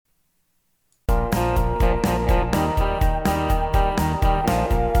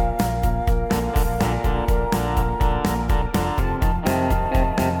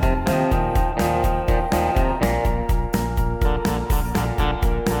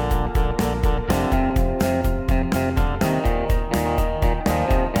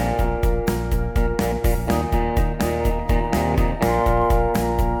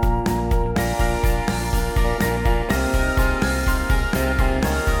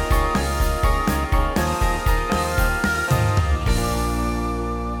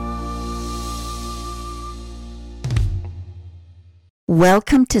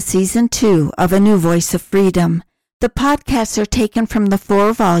Welcome to Season 2 of A New Voice of Freedom. The podcasts are taken from the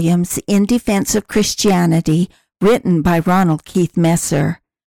 4 volumes In Defense of Christianity, written by Ronald Keith Messer.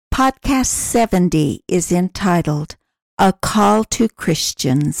 Podcast 70 is entitled, A Call to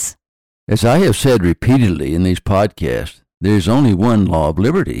Christians. As I have said repeatedly in these podcasts, there is only one law of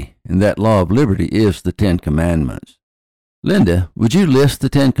liberty, and that law of liberty is the 10 Commandments. Linda, would you list the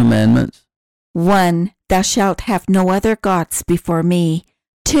 10 Commandments? 1. Thou shalt have no other gods before me.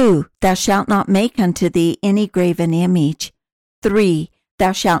 2. Thou shalt not make unto thee any graven image. 3.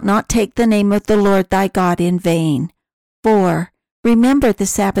 Thou shalt not take the name of the Lord thy God in vain. 4. Remember the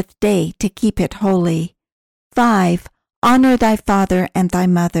Sabbath day to keep it holy. 5. Honor thy father and thy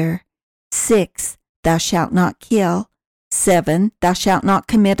mother. 6. Thou shalt not kill. 7. Thou shalt not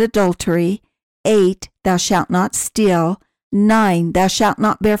commit adultery. 8. Thou shalt not steal. 9. Thou shalt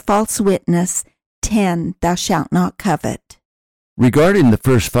not bear false witness. 10. Thou shalt not covet. Regarding the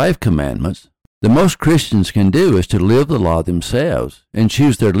first 5 commandments, the most Christians can do is to live the law themselves and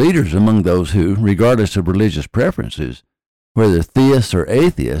choose their leaders among those who, regardless of religious preferences, whether theists or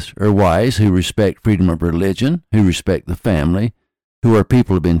atheists, are wise, who respect freedom of religion, who respect the family, who are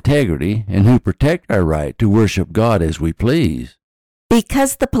people of integrity, and who protect our right to worship God as we please.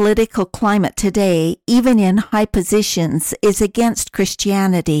 Because the political climate today, even in high positions, is against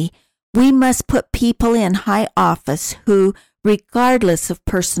Christianity, we must put people in high office who, regardless of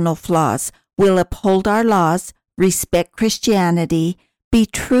personal flaws, will uphold our laws, respect Christianity, be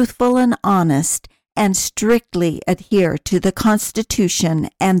truthful and honest, and strictly adhere to the Constitution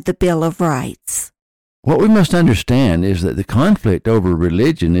and the Bill of Rights. What we must understand is that the conflict over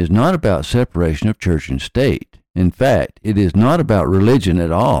religion is not about separation of church and state. In fact, it is not about religion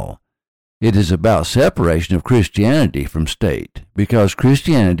at all. It is about separation of Christianity from state, because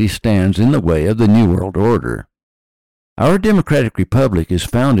Christianity stands in the way of the New World Order. Our democratic republic is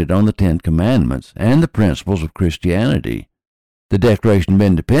founded on the 10 Commandments and the principles of Christianity. The Declaration of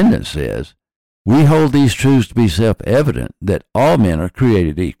Independence says, "We hold these truths to be self-evident, that all men are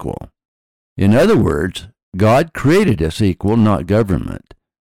created equal." In other words, God created us equal, not government.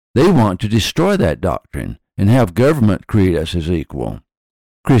 They want to destroy that doctrine and have government create us as equal.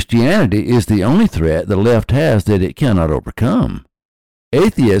 Christianity is the only threat the left has that it cannot overcome.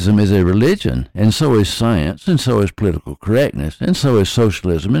 Atheism is a religion, and so is science, and so is political correctness, and so is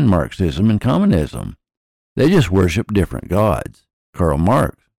socialism and Marxism and communism. They just worship different gods. Karl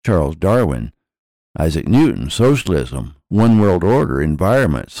Marx, Charles Darwin, Isaac Newton, socialism, one world order,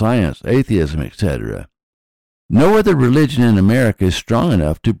 environment, science, atheism, etc. No other religion in America is strong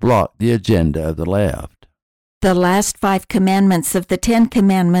enough to block the agenda of the left. The last 5 commandments of the 10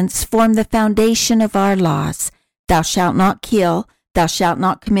 Commandments form the foundation of our laws. Thou shalt not kill, thou shalt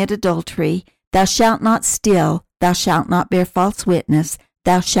not commit adultery, thou shalt not steal, thou shalt not bear false witness,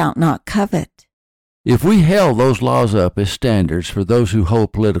 thou shalt not covet. If we held those laws up as standards for those who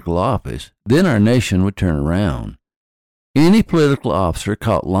hold political office, then our nation would turn around. Any political officer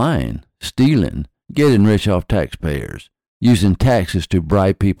caught lying, stealing, getting rich off taxpayers, using taxes to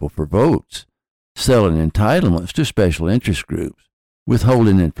bribe people for votes, selling entitlements to special interest groups,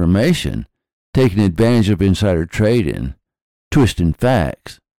 withholding information, taking advantage of insider trading, twisting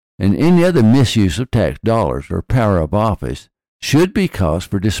facts, and any other misuse of tax dollars or power of office should be cause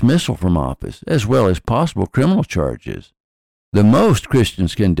for dismissal from office, as well as possible criminal charges. The most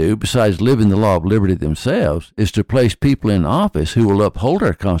Christians can do, besides living the law of liberty themselves, is to place people in office who will uphold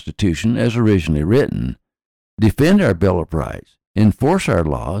our Constitution as originally written, defend our Bill of Rights, enforce our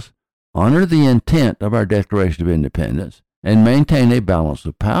laws, honor the intent of our Declaration of Independence, and maintain a balance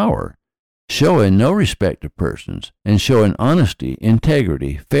of power, showing no respect of persons, and showing honesty,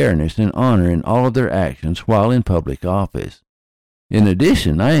 integrity, fairness, and honor in all of their actions while in public office. In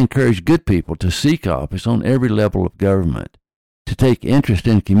addition, I encourage good people to seek office on every level of government, to take interest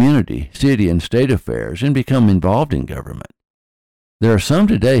in community, city, and state affairs, and become involved in government. There are some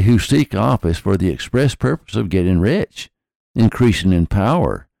today who seek office for the express purpose of getting rich, increasing in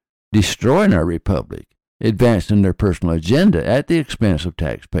power, destroying our republic, advancing their personal agenda at the expense of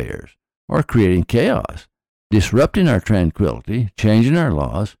taxpayers, or creating chaos, disrupting our tranquility, changing our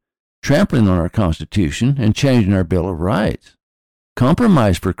laws, trampling on our Constitution, and changing our Bill of Rights.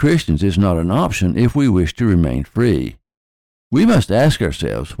 Compromise for Christians is not an option if we wish to remain free. We must ask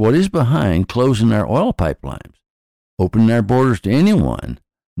ourselves what is behind closing our oil pipelines, opening our borders to anyone,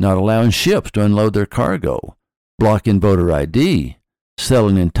 not allowing ships to unload their cargo, blocking voter ID,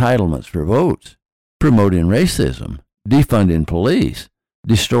 selling entitlements for votes, promoting racism, defunding police,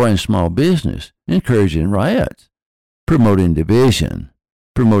 destroying small business, encouraging riots, promoting division,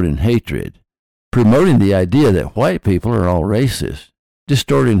 promoting hatred, promoting the idea that white people are all racist,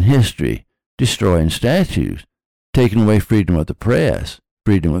 distorting history, destroying statues, taking away freedom of the press,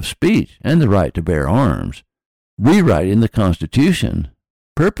 freedom of speech, and the right to bear arms, rewriting the Constitution,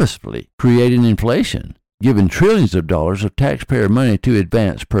 purposefully creating inflation, giving trillions of dollars of taxpayer money to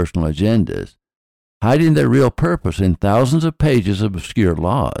advance personal agendas, hiding their real purpose in thousands of pages of obscure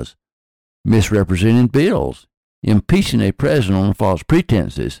laws, misrepresenting bills, impeaching a president on false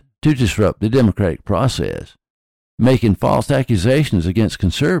pretenses to disrupt the democratic process, making false accusations against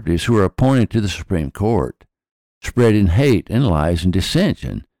conservatives who are appointed to the Supreme Court, spreading hate and lies and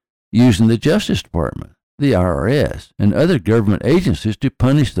dissension, using the Justice Department, the IRS, and other government agencies to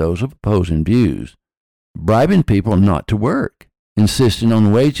punish those of opposing views, bribing people not to work, insisting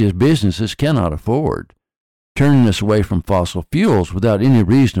on wages businesses cannot afford, turning us away from fossil fuels without any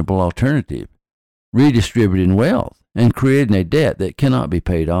reasonable alternative, redistributing wealth, and creating a debt that cannot be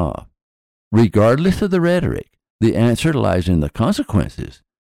paid off. Regardless of the rhetoric, the answer lies in the consequences.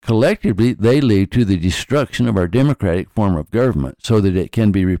 Collectively, they lead to the destruction of our democratic form of government so that it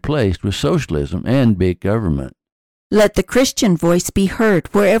can be replaced with socialism and big government. Let the Christian voice be heard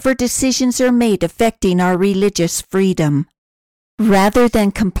wherever decisions are made affecting our religious freedom. Rather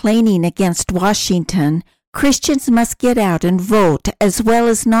than complaining against Washington, Christians must get out and vote as well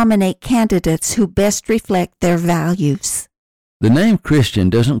as nominate candidates who best reflect their values. The name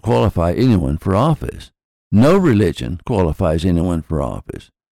Christian doesn't qualify anyone for office. No religion qualifies anyone for office.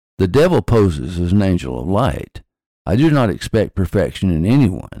 The devil poses as an angel of light. I do not expect perfection in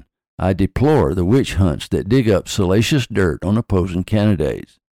anyone. I deplore the witch hunts that dig up salacious dirt on opposing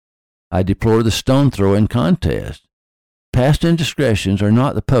candidates. I deplore the stone-throwing contest. Past indiscretions are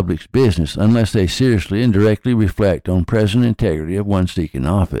not the public's business unless they seriously and directly reflect on present integrity of one seeking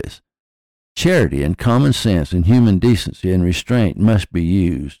office. Charity and common sense and human decency and restraint must be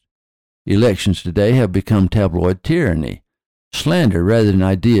used. Elections today have become tabloid tyranny. Slander rather than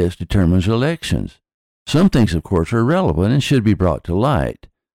ideas determines elections. Some things, of course, are relevant and should be brought to light,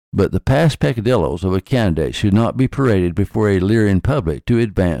 but the past peccadillos of a candidate should not be paraded before a leering public to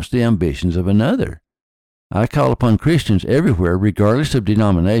advance the ambitions of another. I call upon Christians everywhere, regardless of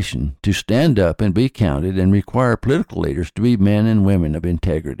denomination, to stand up and be counted and require political leaders to be men and women of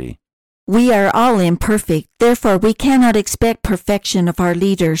integrity. We are all imperfect, therefore we cannot expect perfection of our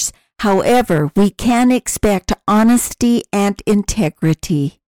leaders. However, we can expect honesty and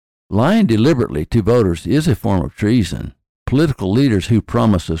integrity. Lying deliberately to voters is a form of treason. Political leaders who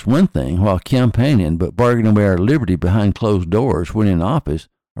promise us one thing while campaigning but bargain away our liberty behind closed doors when in office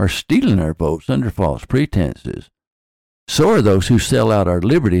are stealing our votes under false pretenses. So are those who sell out our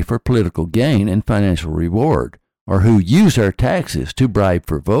liberty for political gain and financial reward, or who use our taxes to bribe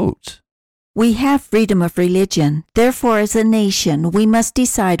for votes. We have freedom of religion. Therefore, as a nation, we must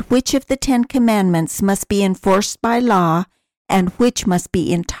decide which of the 10 Commandments must be enforced by law and which must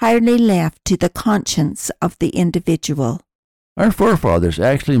be entirely left to the conscience of the individual. Our forefathers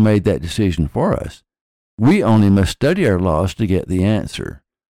actually made that decision for us. We only must study our laws to get the answer.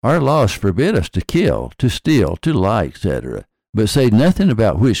 Our laws forbid us to kill, to steal, to lie, etc., but say nothing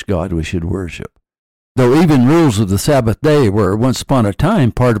about which God we should worship. Though even rules of the Sabbath day were once upon a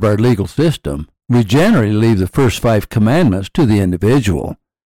time part of our legal system, we generally leave the first 5 commandments to the individual.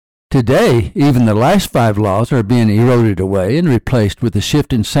 Today, even the last 5 laws are being eroded away and replaced with the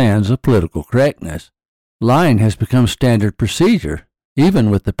shifting sands of political correctness. Lying has become standard procedure,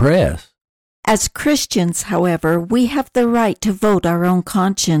 even with the press. As Christians, however, we have the right to vote our own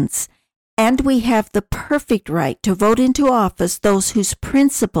conscience, and we have the perfect right to vote into office those whose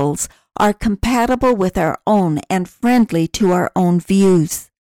principles are compatible with our own and friendly to our own views.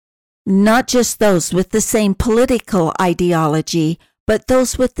 Not just those with the same political ideology, but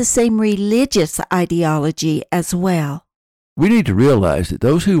those with the same religious ideology as well. We need to realize that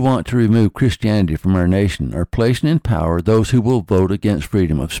those who want to remove Christianity from our nation are placing in power those who will vote against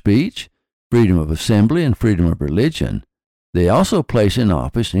freedom of speech, freedom of assembly, and freedom of religion. They also place in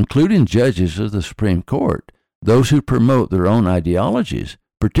office, including judges of the Supreme Court, those who promote their own ideologies,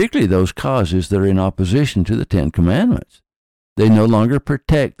 particularly those causes that are in opposition to the 10 Commandments. They no longer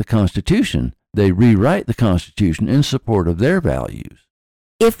protect the Constitution. They rewrite the Constitution in support of their values.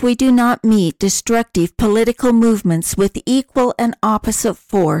 If we do not meet destructive political movements with equal and opposite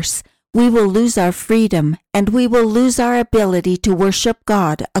force, we will lose our freedom, and we will lose our ability to worship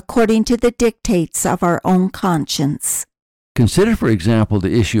God according to the dictates of our own conscience. Consider, for example,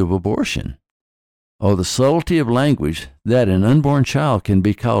 the issue of abortion. Oh, the subtlety of language that an unborn child can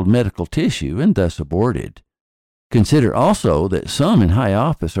be called medical tissue and thus aborted. Consider also that some in high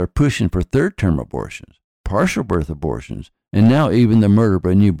office are pushing for third-term abortions, partial birth abortions, and now even the murder of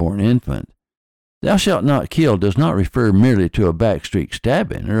a newborn infant. Thou shalt not kill does not refer merely to a backstreet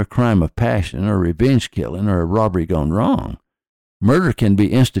stabbing or a crime of passion or revenge killing or a robbery gone wrong. Murder can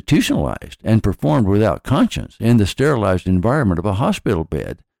be institutionalized and performed without conscience in the sterilized environment of a hospital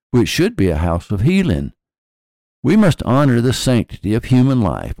bed, which should be a house of healing. We must honor the sanctity of human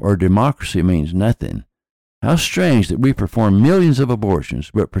life, or democracy means nothing. How strange that we perform millions of abortions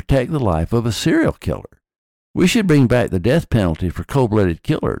but protect the life of a serial killer. We should bring back the death penalty for cold-blooded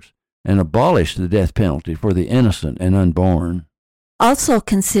killers and abolish the death penalty for the innocent and unborn. Also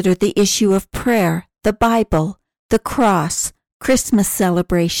consider the issue of prayer, the Bible, the cross, Christmas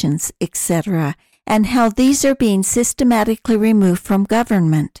celebrations, etc., and how these are being systematically removed from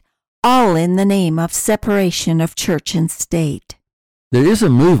government, all in the name of separation of church and state. There is a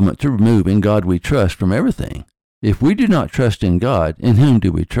movement to remove "In God We Trust" from everything. If we do not trust in God, in whom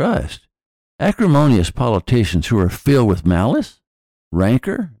do we trust? Acrimonious politicians who are filled with malice,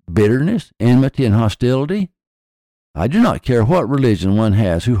 rancor, bitterness, enmity, and hostility? I do not care what religion one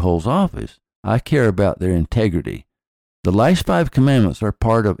has who holds office. I care about their integrity. The last 5 commandments are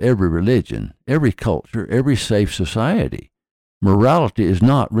part of every religion, every culture, every safe society. Morality is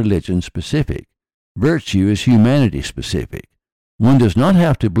not religion-specific. Virtue is humanity-specific. One does not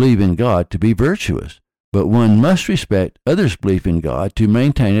have to believe in God to be virtuous, but one must respect others' belief in God to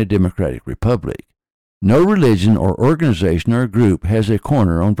maintain a democratic republic. No religion or organization or group has a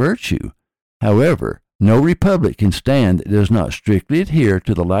corner on virtue. However, no republic can stand that does not strictly adhere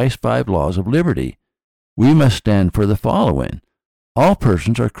to the last 5 laws of liberty. We must stand for the following. All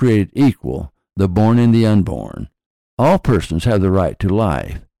persons are created equal, the born and the unborn. All persons have the right to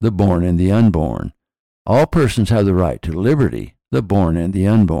life, the born and the unborn. All persons have the right to liberty, the born and the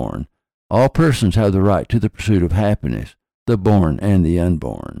unborn. All persons have the right to the pursuit of happiness, the born and the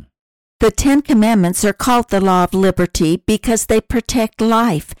unborn. The 10 Commandments are called the law of liberty because they protect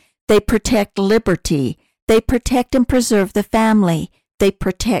life, they protect liberty, they protect and preserve the family, they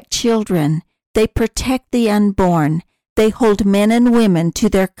protect children, they protect the unborn, they hold men and women to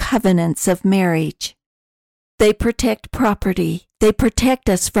their covenants of marriage. They protect property, they protect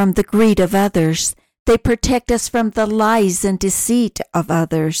us from the greed of others, they protect us from the lies and deceit of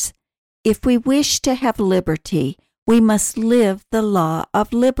others. If we wish to have liberty, we must live the law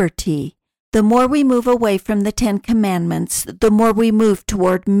of liberty. The more we move away from the 10 Commandments, the more we move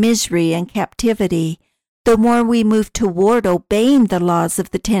toward misery and captivity. The more we move toward obeying the laws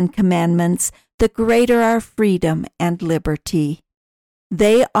of the 10 Commandments, the greater our freedom and liberty.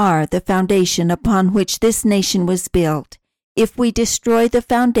 They are the foundation upon which this nation was built. If we destroy the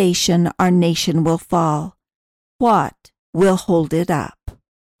foundation, our nation will fall. What will hold it up?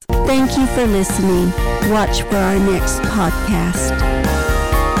 Thank you for listening. Watch for our next podcast.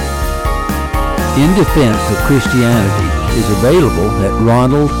 In Defense of Christianity is available at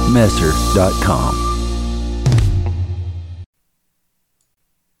ronaldmesser.com.